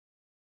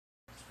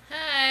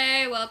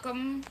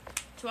welcome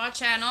to our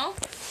channel.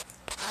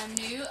 I'm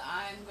new.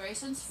 I'm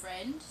Grayson's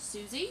friend,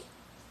 Susie.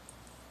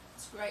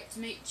 It's great to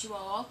meet you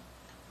all.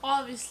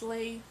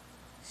 Obviously,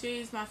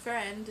 she's my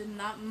friend, and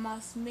that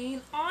must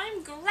mean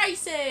I'm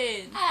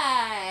Grayson!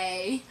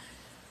 Hey!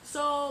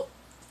 So,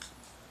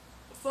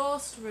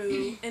 first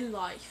rule in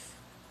life,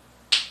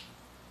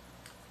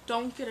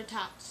 don't get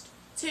attached.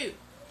 2,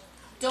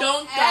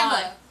 don't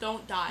die.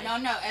 Don't die.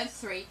 No, and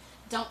 3,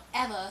 don't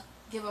ever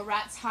give a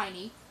rat's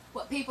hiney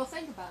what people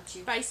think about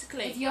you.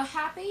 Basically. If you're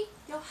happy,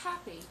 you're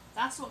happy.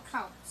 That's what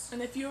counts. And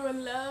if you're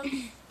in love,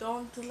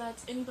 don't let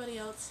anybody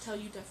else tell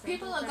you different.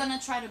 People are gonna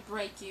try to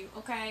break you,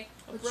 okay?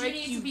 But you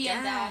need to be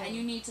in that, and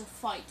you need to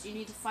fight. You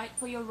need to fight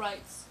for your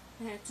rights.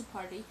 To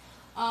party.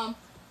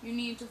 You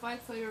need to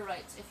fight for your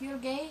rights. If you're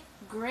gay,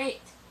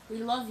 great. We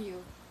love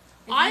you.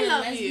 If I you're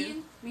love lesbian,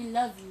 you. We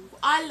love you.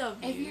 I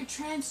love you. If you're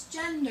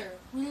transgender,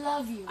 we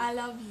love you. I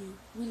love you.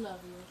 We love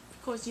you.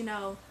 Because, you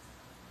know.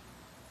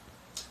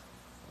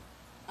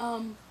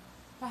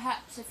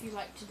 Perhaps if you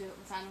like to do it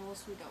with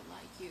animals, we don't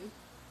like you.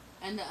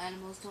 And the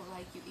animals don't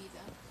like you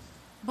either.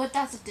 But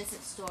that's a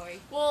different story.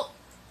 Well,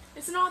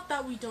 it's not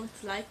that we don't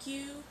like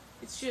you.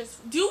 It's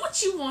just, do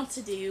what you want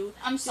to do.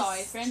 I'm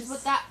sorry, friends,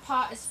 but that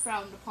part is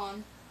frowned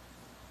upon.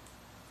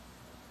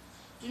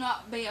 Do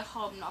not be a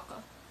hob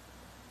knocker.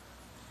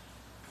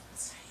 Don't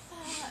say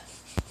that.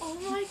 Oh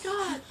my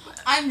god.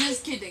 I'm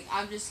just kidding.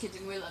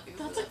 We love you.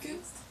 That's we a love good. you.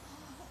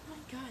 Oh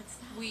my god.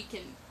 Stop. We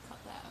can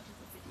cut that out of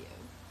the video.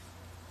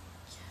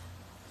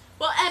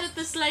 We'll edit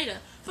this later.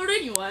 But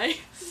anyway.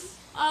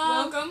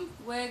 Welcome.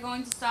 We're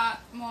going to start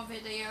more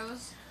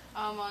videos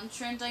on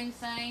trending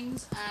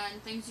things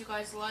and things you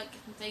guys like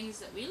and things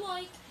that we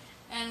like.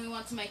 And we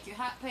want to make you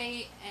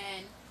happy,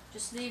 and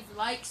just leave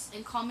likes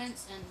and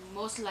comments and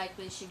most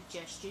likely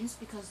suggestions,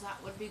 because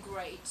that would be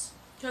great.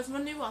 Because we're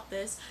new at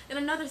this. And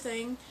another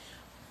thing,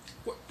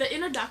 the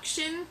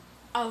introduction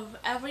of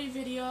every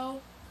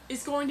video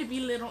is going to be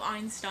Little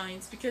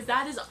Einsteins, because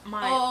that is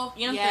my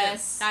anthem.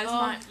 Yes. That is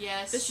my.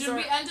 Yes. Should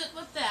we end it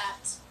with that?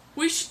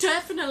 We should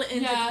definitely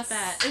end it with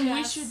that. And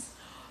we should.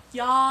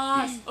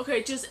 Yes.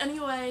 Okay, just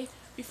anyway,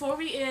 before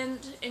we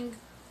end and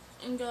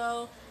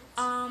go,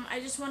 I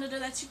just wanted to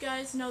let you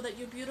guys know that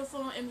you're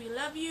beautiful and we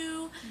love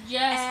you.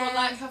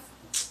 Yes,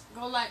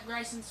 go like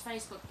Grayson's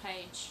Facebook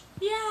page.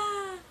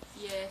 Yeah.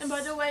 Yes. And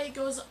by the way, it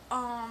goes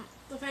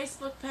the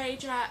Facebook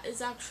page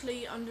is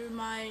actually under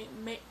my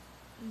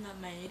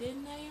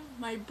maiden name,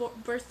 my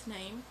birth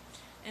name,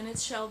 and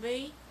it's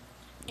Shelby.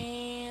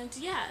 And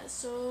yeah,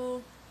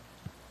 so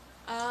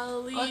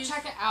I'll leave. Go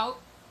check it out.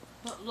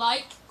 But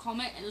like,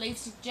 comment, and leave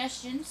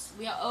suggestions.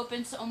 We are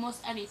open to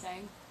almost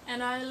anything.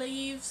 And I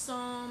leave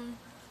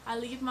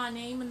my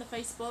name in the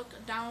Facebook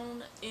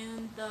down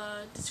in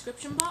the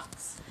description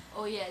box.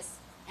 Oh yes,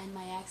 and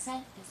my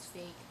accent is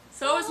fake.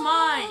 So is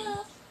mine.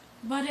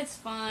 But it's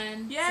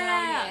fun. Yeah.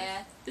 So,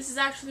 yeah. This is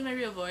actually my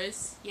real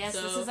voice. Yes,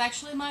 so. This is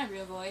actually my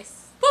real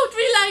voice. But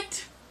we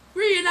liked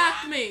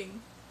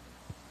reenacting.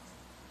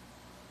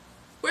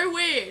 We're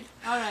weird.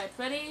 Alright,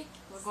 ready?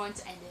 We're going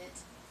to end it.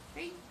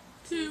 3,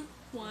 2,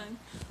 1.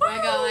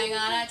 We're going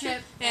on a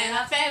trip in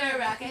our favorite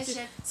rocket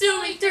ship,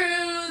 zooming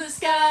through the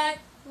sky.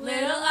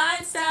 Little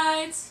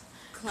Einsteins,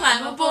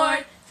 climb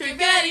aboard, we're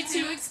ready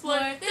to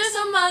explore. There's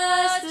so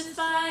much to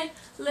find.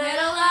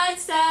 Little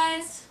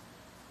Einsteins.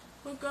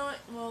 We're going.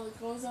 Well, it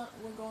goes on.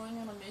 We're going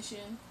on a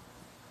mission.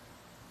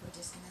 We're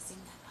just gonna sing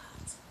that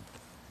part.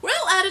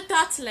 We'll edit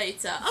that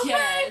later.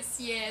 Okay.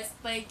 Yes.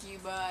 Thank you.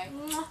 Bye.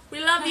 We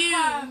love you.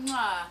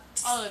 Mwah.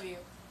 All of you.